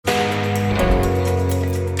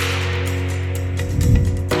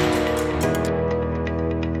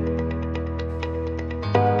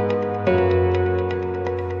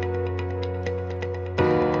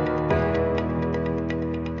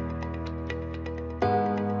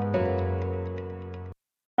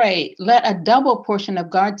pray, let a double portion of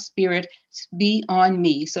God's Spirit be on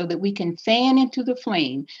me so that we can fan into the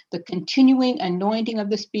flame the continuing anointing of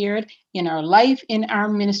the Spirit in our life, in our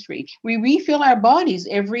ministry. We refill our bodies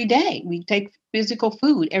every day. We take physical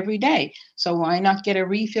food every day. So why not get a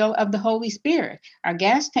refill of the Holy Spirit? Our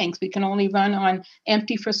gas tanks, we can only run on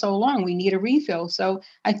empty for so long. We need a refill. So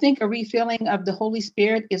I think a refilling of the Holy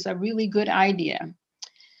Spirit is a really good idea.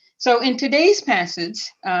 So in today's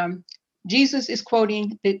passage, Jesus is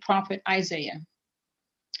quoting the prophet Isaiah.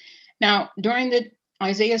 Now, during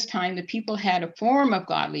Isaiah's time, the people had a form of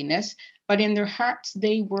godliness, but in their hearts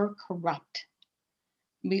they were corrupt.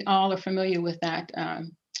 We all are familiar with that,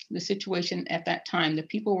 the situation at that time. The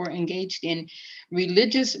people were engaged in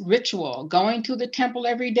religious ritual, going to the temple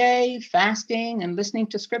every day, fasting and listening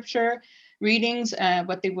to scripture readings,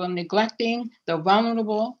 but they were neglecting the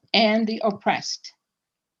vulnerable and the oppressed.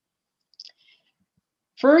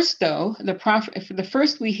 First, though, the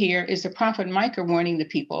first we hear is the prophet Micah warning the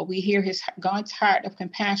people. We hear God's heart of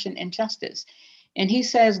compassion and justice. And he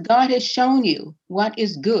says, God has shown you what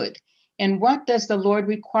is good. And what does the Lord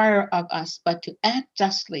require of us but to act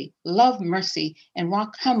justly, love mercy, and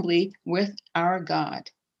walk humbly with our God?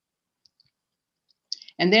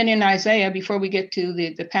 And then in Isaiah, before we get to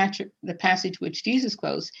the passage which Jesus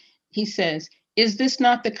quotes, he says, is this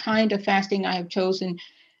not the kind of fasting I have chosen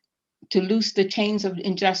to loose the chains of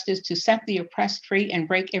injustice, to set the oppressed free and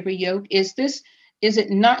break every yoke? Is it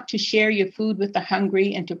not to share your food with the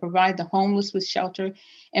hungry and to provide the homeless with shelter?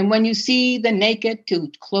 And when you see the naked,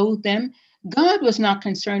 to clothe them? God was not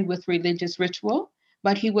concerned with religious ritual,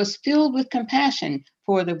 but he was filled with compassion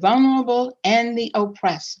for the vulnerable and the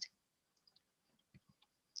oppressed.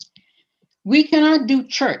 We cannot do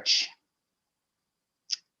church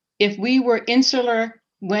if we were insular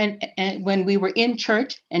when we were in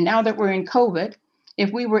church, and now that we're in COVID,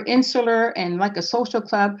 if we were insular and like a social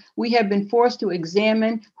club, we have been forced to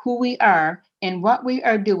examine who we are and what we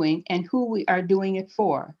are doing and who we are doing it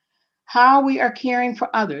for, how we are caring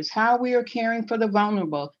for others, how we are caring for the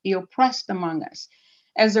vulnerable, the oppressed among us.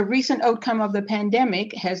 As a recent outcome of the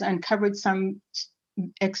pandemic has uncovered some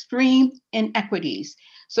extreme inequities.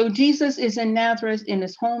 So Jesus is in Nazareth, in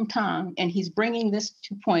his hometown, and he's bringing this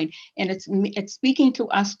to point, and it's speaking to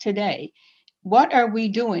us today. What are we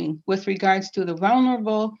doing with regards to the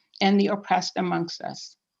vulnerable and the oppressed amongst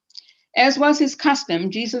us? As was his custom,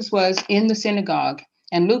 Jesus was in the synagogue,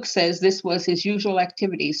 and Luke says this was his usual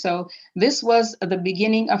activity. So this was the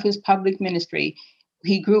beginning of his public ministry.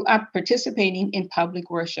 He grew up participating in public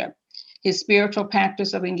worship. His spiritual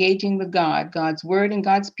practice of engaging with God, God's word, and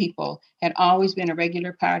God's people had always been a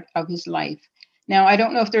regular part of his life. Now, I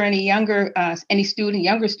don't know if there are any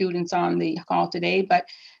younger students on the call today, but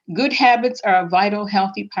good habits are a vital,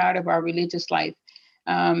 healthy part of our religious life.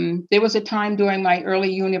 There was a time during my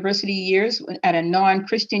early university years at a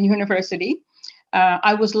non-Christian university.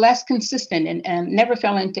 I was less consistent and never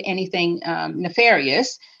fell into anything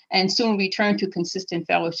nefarious, and soon returned to consistent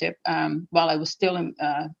fellowship while I was still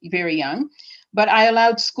very young. But I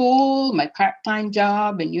allowed school, my part-time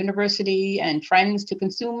job, and university and friends to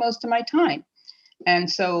consume most of my time. And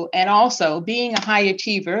also being a high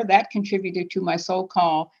achiever, that contributed to my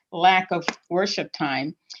so-called lack of worship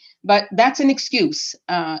time. But that's an excuse,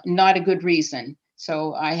 not a good reason.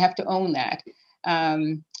 So I have to own that.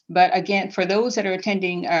 But again, for those that are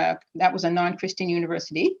attending, that was a non-Christian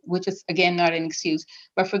university, which is, again, not an excuse.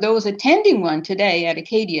 But for those attending one today at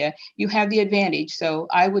Acadia, you have the advantage. So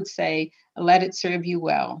I would say, let it serve you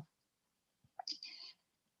well.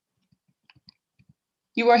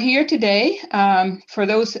 You are here today. For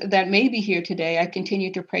those that may be here today, I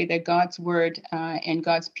continue to pray that God's word and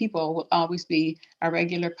God's people will always be a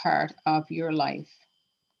regular part of your life,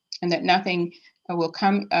 and that nothing will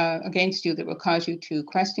come against you that will cause you to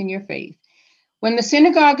question your faith. When the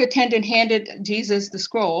synagogue attendant handed Jesus the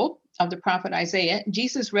scroll of the prophet Isaiah,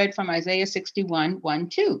 Jesus read from Isaiah 61,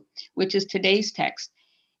 1-2, which is today's text.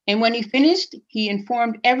 And when he finished, he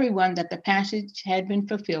informed everyone that the passage had been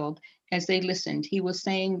fulfilled as they listened. He was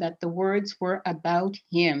saying that the words were about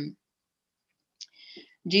him.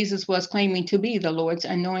 Jesus was claiming to be the Lord's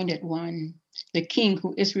anointed one, the king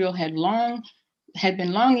who Israel had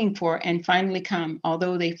been longing for and finally come,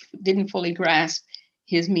 although they didn't fully grasp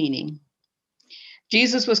his meaning.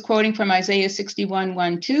 Jesus was quoting from Isaiah 61,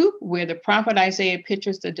 1-2, where the prophet Isaiah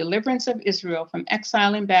pictures the deliverance of Israel from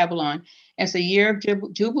exile in Babylon as a year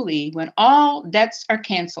of Jubilee, when all debts are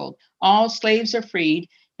canceled, all slaves are freed,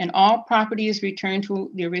 and all property is returned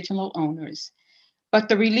to the original owners. But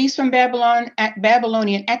the release from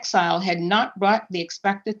Babylonian exile had not brought the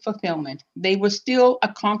expected fulfillment. They were still a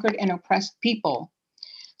conquered and oppressed people.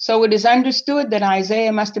 So it is understood that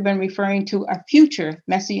Isaiah must have been referring to a future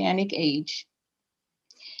messianic age.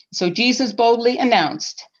 So Jesus boldly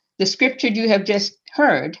announced, the scripture you have just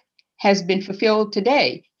heard has been fulfilled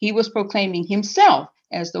today. He was proclaiming himself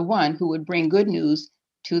as the one who would bring good news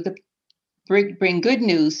to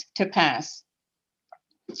pass.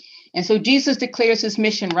 And so Jesus declares his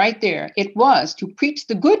mission right there. It was to preach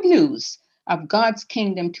the good news of God's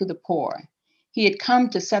kingdom to the poor. He had come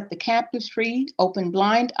to set the captives free, open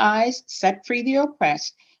blind eyes, set free the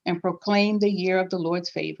oppressed, and proclaim the year of the Lord's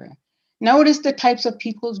favor. Notice the types of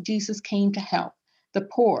people Jesus came to help: the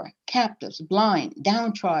poor, captives, blind,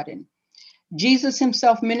 downtrodden. Jesus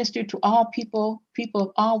himself ministered to all people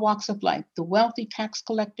of all walks of life: the wealthy, tax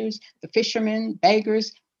collectors, the fishermen,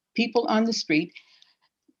 beggars, people on the street.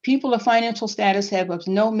 People of financial status have of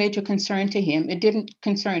no major concern to him. It didn't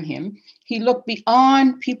concern him. He looked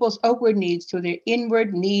beyond people's outward needs to their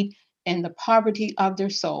inward need and the poverty of their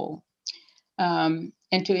soul. And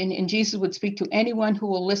Jesus would speak to anyone who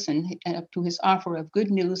will listen to his offer of good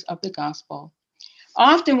news of the gospel.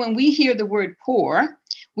 Often when we hear the word poor,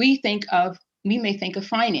 we may think of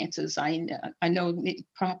finances. I know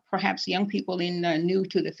perhaps young people new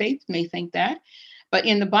to the faith may think that, but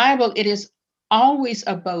in the Bible, it is always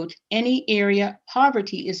about any area.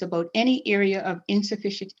 Poverty is about any area of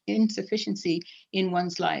insufficiency in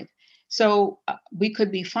one's life. So we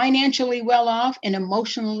could be financially well off and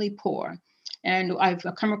emotionally poor. And I've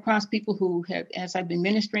come across people who have, as I've been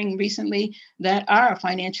ministering recently, that are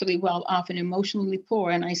financially well off and emotionally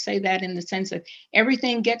poor. And I say that in the sense that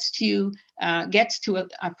everything gets to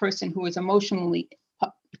a person who is emotionally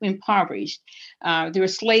impoverished. They're a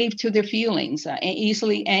slave to their feelings,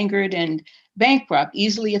 easily angered and bankrupt,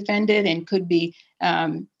 easily offended, and could be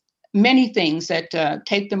many things that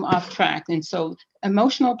take them off track. And so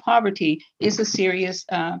emotional poverty is a serious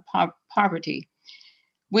poverty.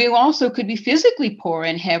 We also could be physically poor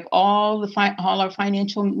and have all our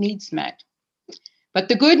financial needs met. But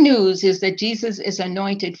the good news is that Jesus is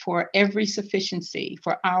anointed for every sufficiency,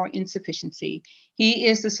 for our insufficiency. He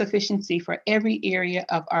is the sufficiency for every area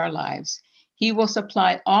of our lives. He will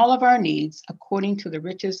supply all of our needs according to the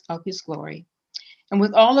riches of his glory. And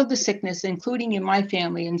with all of the sickness, including in my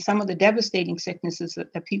family and some of the devastating sicknesses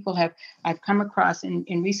that I've come across in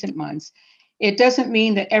recent months, it doesn't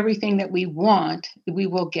mean that everything that we want, we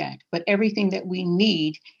will get, but everything that we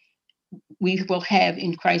need, we will have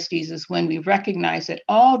in Christ Jesus when we recognize that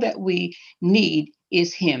all that we need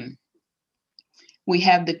is him. We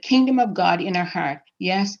have the kingdom of God in our heart.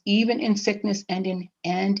 Yes, even in sickness and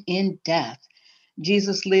in death,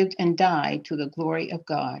 Jesus lived and died to the glory of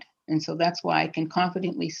God. And so that's why I can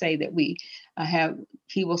confidently say that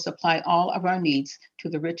he will supply all of our needs to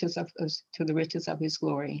the riches of his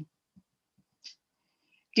glory.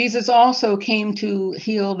 Jesus also came to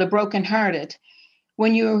heal the brokenhearted.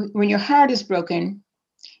 When your heart is broken,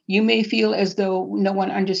 you may feel as though no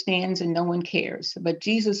one understands and no one cares, but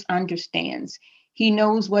Jesus understands. He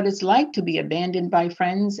knows what it's like to be abandoned by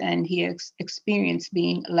friends, and he has experienced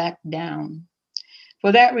being let down.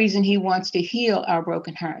 For that reason, he wants to heal our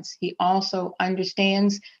broken hearts. He also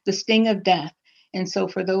understands the sting of death. And so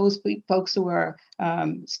for those folks who are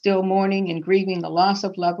still mourning and grieving the loss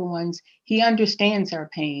of loved ones, he understands our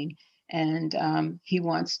pain, and he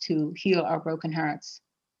wants to heal our broken hearts.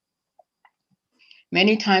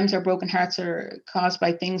 Many times our broken hearts are caused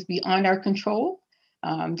by things beyond our control.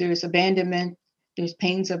 There's abandonment, there's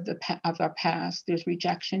pains of our past, there's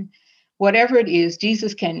rejection. Whatever it is,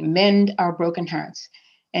 Jesus can mend our broken hearts.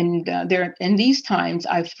 And in these times,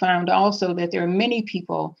 I've found also that there are many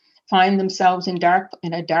people find themselves in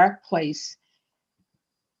a dark place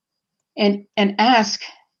and ask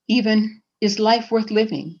even, is life worth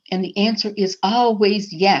living? And the answer is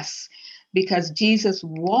always yes, because Jesus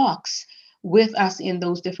walks with us in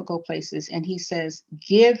those difficult places. And he says,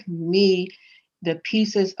 give me the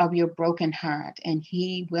pieces of your broken heart and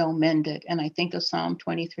he will mend it. And I think of Psalm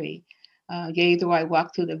 23, yea, though I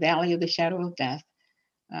walk through the valley of the shadow of death,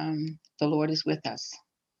 the Lord is with us.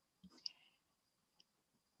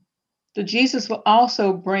 So Jesus will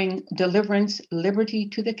also bring deliverance, liberty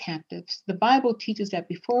to the captives. The Bible teaches that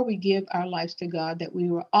before we give our lives to God, that we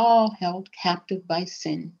were all held captive by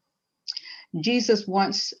sin. Jesus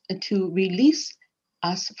wants to release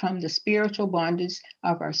us from the spiritual bondage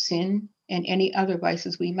of our sin and any other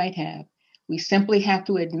vices we might have. We simply have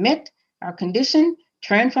to admit our condition,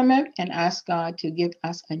 turn from it, and ask God to give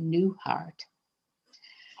us a new heart.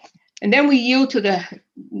 And then we yield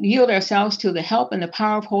ourselves to the help and the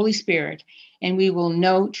power of Holy Spirit, and we will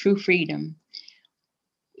know true freedom.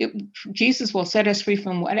 Jesus will set us free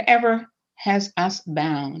from whatever has us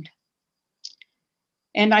bound.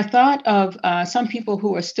 And I thought of some people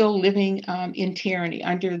who are still living in tyranny,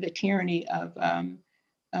 under the tyranny of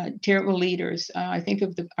terrible leaders. I think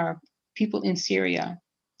of our people in Syria.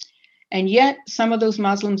 And yet, some of those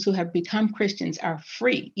Muslims who have become Christians are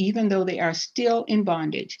free, even though they are still in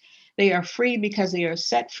bondage. They are free because they are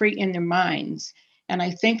set free in their minds. And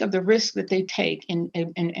I think of the risk that they take in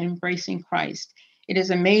embracing Christ. It is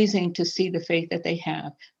amazing to see the faith that they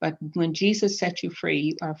have. But when Jesus sets you free,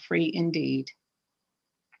 you are free indeed.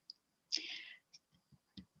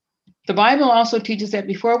 The Bible also teaches that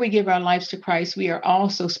before we give our lives to Christ, we are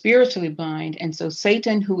also spiritually blind. And so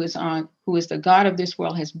Satan, who is the God of this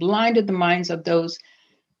world, has blinded the minds of those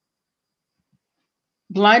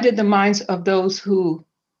who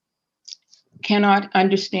cannot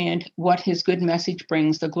understand what his good message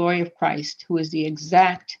brings, the glory of Christ, who is the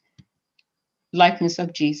exact likeness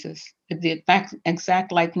of Jesus, the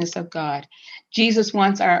exact likeness of God. Jesus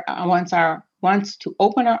wants to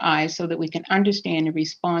open our eyes so that we can understand and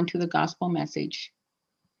respond to the gospel message.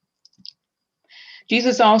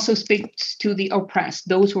 Jesus also speaks to the oppressed,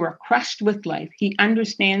 those who are crushed with life. He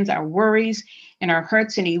understands our worries and our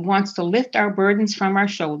hurts, and he wants to lift our burdens from our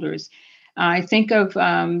shoulders. I think of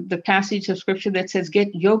the passage of scripture that says,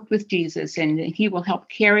 get yoked with Jesus and he will help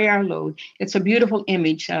carry our load. It's a beautiful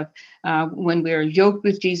image of when we're yoked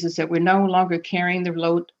with Jesus, that we're no longer carrying the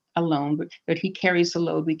load alone, but he carries the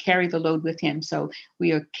load. We carry the load with him. So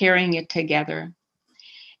we are carrying it together.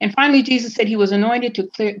 And finally, Jesus said he was anointed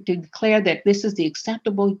to declare that this is the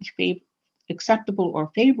acceptable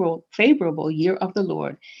or favorable year of the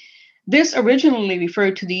Lord. This originally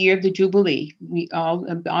referred to the year of the Jubilee. We all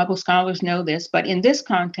Bible scholars know this, but in this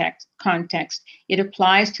context, it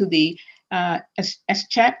applies to the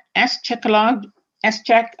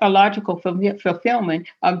eschatological fulfillment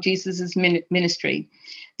of Jesus's ministry.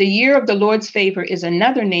 The year of the Lord's favor is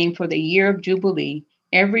another name for the year of Jubilee.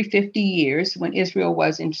 Every 50 years, when Israel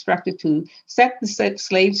was instructed to set the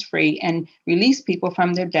slaves free and release people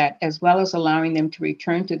from their debt, as well as allowing them to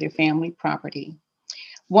return to their family property.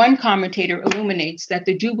 One commentator illuminates that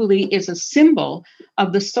the Jubilee is a symbol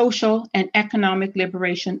of the social and economic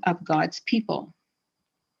liberation of God's people.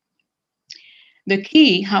 The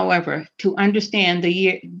key, however, to understand the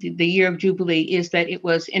year of Jubilee is that it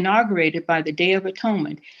was inaugurated by the Day of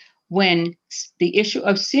Atonement, when the issue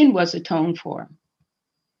of sin was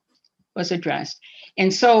addressed.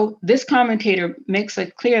 And so this commentator makes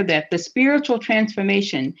it clear that the spiritual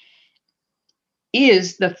transformation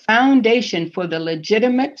is the foundation for the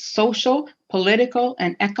legitimate social, political,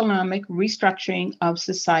 and economic restructuring of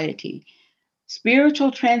society.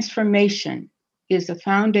 Spiritual transformation is the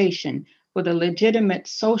foundation for the legitimate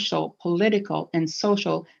social, political, and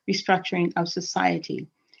social restructuring of society.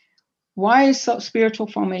 Why is spiritual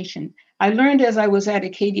formation? I learned as I was at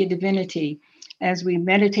Acadia Divinity, as we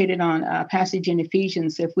meditated on a passage in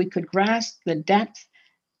Ephesians, if we could grasp the depth,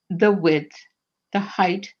 the width, the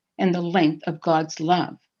height, and the length of God's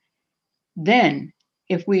love, then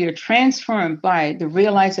if we are transformed by the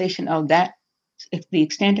realization of that, the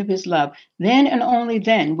extent of his love, then and only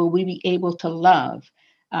then will we be able to love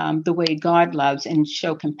the way God loves and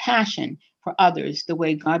show compassion for others the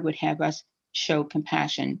way God would have us show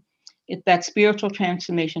compassion. That spiritual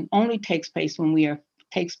transformation only takes place when we are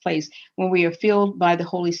filled by the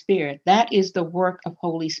Holy Spirit. That is the work of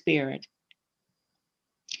Holy Spirit.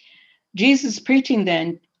 Jesus' preaching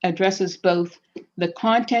then addresses both the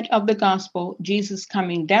content of the gospel, Jesus'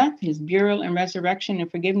 coming death, his burial and resurrection and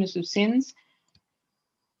forgiveness of sins,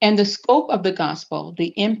 and the scope of the gospel,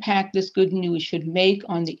 the impact this good news should make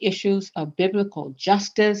on the issues of biblical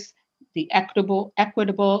justice, the equitable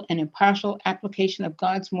and impartial application of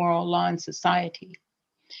God's moral law in society.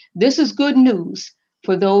 This is good news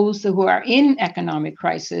for those who are in economic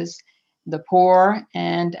crisis, the poor,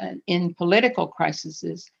 and in political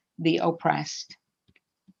crises, the oppressed.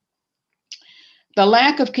 The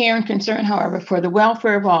lack of care and concern, however, for the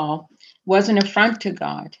welfare of all was an affront to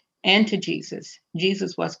God and to Jesus.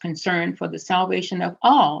 Jesus was concerned for the salvation of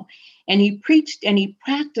all, and he preached and he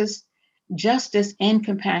practiced justice and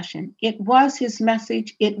compassion. It was his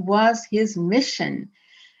message, it was his mission.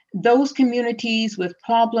 Those communities with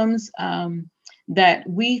problems that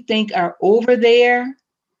we think are over there,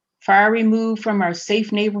 far removed from our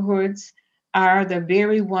safe neighborhoods, are the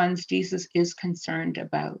very ones Jesus is concerned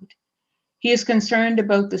about. He is concerned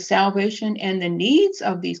about the salvation and the needs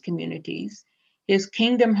of these communities. His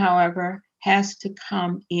kingdom, however, has to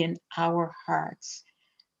come in our hearts.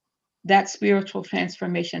 That spiritual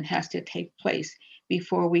transformation has to take place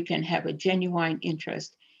before we can have a genuine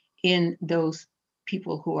interest in those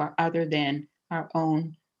people who are other than our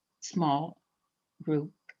own small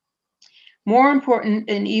group. More important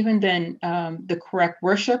and even than the correct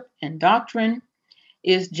worship and doctrine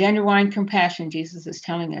is genuine compassion, Jesus is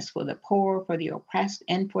telling us, for the poor, for the oppressed,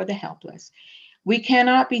 and for the helpless. We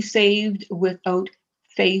cannot be saved without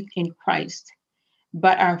faith in Christ,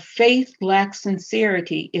 but our faith lacks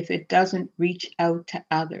sincerity if it doesn't reach out to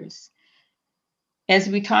others. As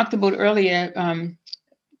we talked about earlier,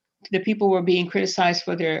 the people were being criticized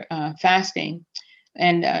for their fasting.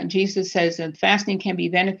 And Jesus says that fasting can be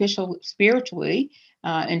beneficial spiritually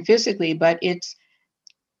and physically, but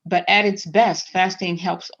at its best, fasting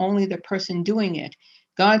helps only the person doing it.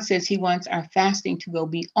 God says he wants our fasting to go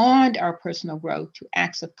beyond our personal growth to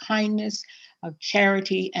acts of kindness, of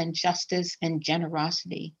charity and justice and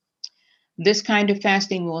generosity. This kind of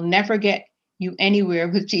fasting will never get you anywhere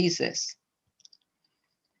with Jesus.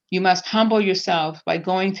 You must humble yourself by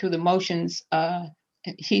going through the motions.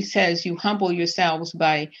 He says you humble yourselves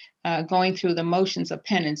by going through the motions of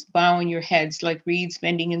penance, bowing your heads like reeds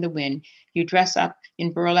bending in the wind. You dress up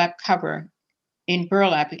in burlap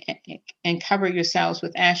and cover yourselves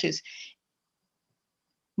with ashes.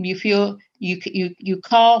 You feel you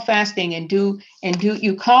call fasting and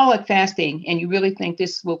you call it fasting and you really think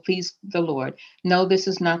this will please the Lord. No, this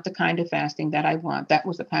is not the kind of fasting that I want. That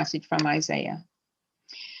was a passage from Isaiah.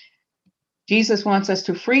 Jesus wants us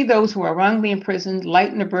to free those who are wrongly imprisoned,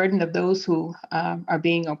 lighten the burden of those who are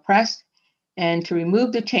being oppressed, and to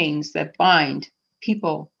remove the chains that bind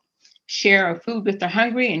people. Share food with the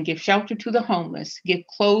hungry and give shelter to the homeless. Give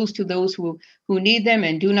clothes to those who need them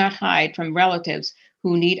and do not hide from relatives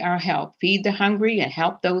who need our help. Feed the hungry and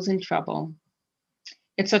help those in trouble.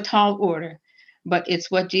 It's a tall order, but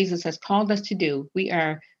it's what Jesus has called us to do. We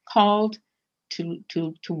are called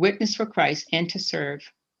to witness for Christ and to serve.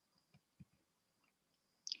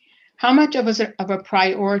 How much of a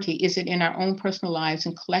priority is it in our own personal lives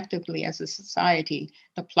and collectively as a society,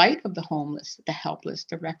 the plight of the homeless, the helpless,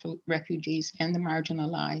 the refugees, and the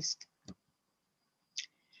marginalized?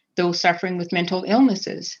 Those suffering with mental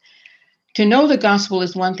illnesses. To know the gospel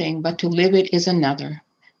is one thing, but to live it is another.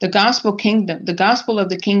 The gospel of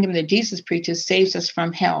the kingdom that Jesus preaches saves us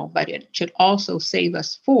from hell, but it should also save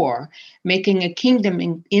us for making a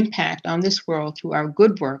kingdom impact on this world through our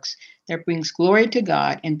good works that brings glory to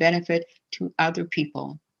God and benefit to other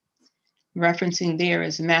people. Referencing there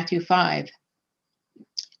is Matthew 5,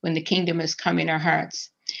 when the kingdom has come in our hearts.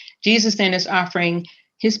 Jesus then is offering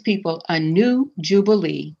his people a new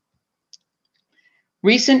jubilee.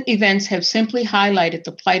 Recent events have simply highlighted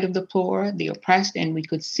the plight of the poor, the oppressed, and we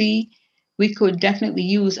could definitely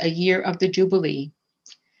use a year of the Jubilee.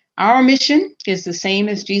 Our mission is the same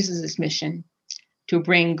as Jesus' mission, to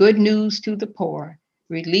bring good news to the poor,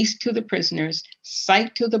 release to the prisoners,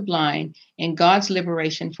 sight to the blind, and God's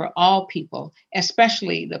liberation for all people,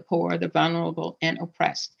 especially the poor, the vulnerable, and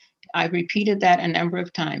oppressed. I've repeated that a number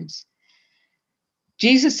of times.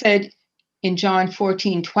 Jesus said in John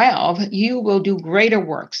 14:12, you will do greater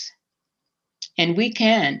works. And we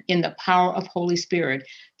can in the power of Holy Spirit.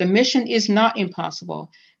 The mission is not impossible.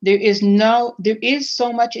 There is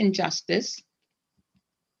so much injustice,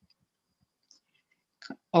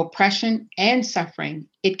 oppression, and suffering.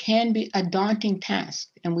 It can be a daunting task.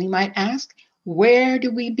 And we might ask, where do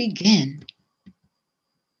we begin?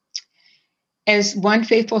 As one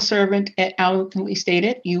faithful servant eloquently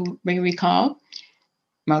stated, you may recall,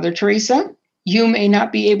 Mother Teresa, you may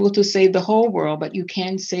not be able to save the whole world, but you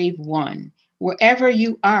can save one. Wherever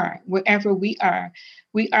you are, wherever we are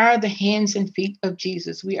the hands and feet of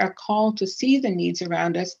Jesus. We are called to see the needs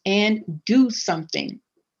around us and do something.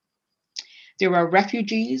 There are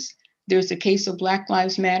refugees. There's the case of Black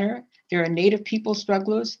Lives Matter. There are Native people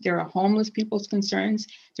strugglers. There are homeless people's concerns.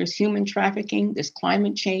 There's human trafficking. There's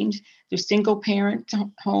climate change. There's single parent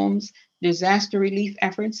homes. Disaster relief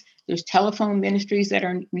efforts. There's telephone ministries that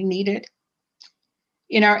are needed.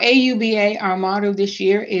 In our AUBA, our motto this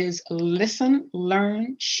year is listen,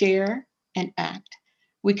 learn, share, and act.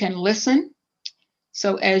 We can listen.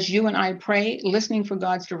 So as you and I pray, listening for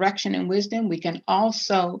God's direction and wisdom, we can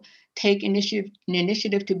also take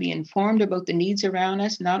initiative to be informed about the needs around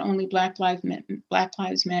us, not only Black Lives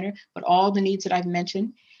Matter, but all the needs that I've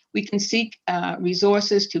mentioned. We can seek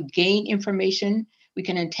resources to gain information. We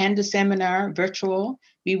can attend a seminar, virtual,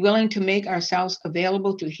 be willing to make ourselves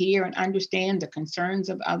available to hear and understand the concerns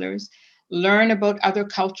of others, learn about other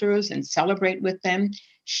cultures and celebrate with them,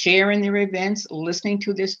 share in their events, listening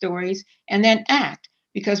to their stories, and then act,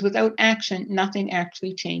 because without action, nothing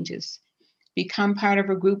actually changes. Become part of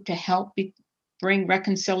a group to help bring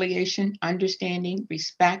reconciliation, understanding,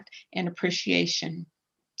 respect, and appreciation,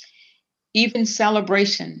 even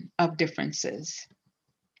celebration of differences.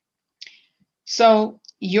 So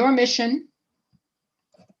your mission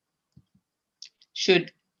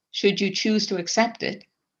should you choose to accept it,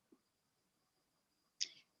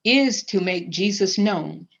 is to make Jesus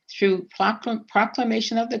known through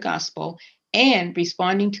proclamation of the gospel and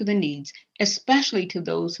responding to the needs, especially to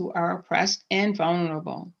those who are oppressed and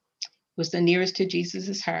vulnerable, was the nearest to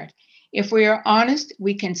Jesus's heart. If we are honest,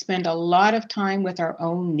 we can spend a lot of time with our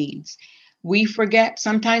own needs. We forget,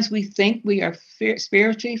 sometimes we think we are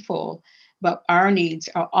spiritually full, but our needs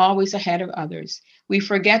are always ahead of others. We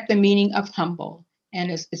forget the meaning of humble. And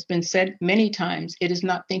as it's been said many times, it is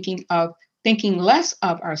not thinking less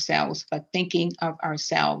of ourselves, but thinking of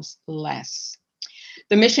ourselves less.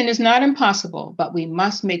 The mission is not impossible, but we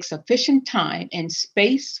must make sufficient time and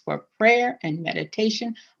space for prayer and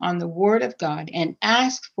meditation on the Word of God and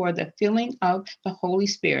ask for the filling of the Holy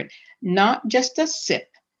Spirit, not just a sip,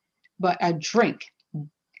 but a drink.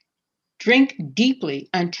 Drink deeply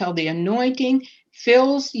until the anointing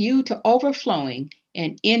fills you to overflowing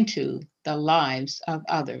and into the lives of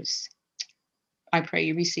others. I pray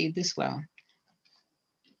you receive this well.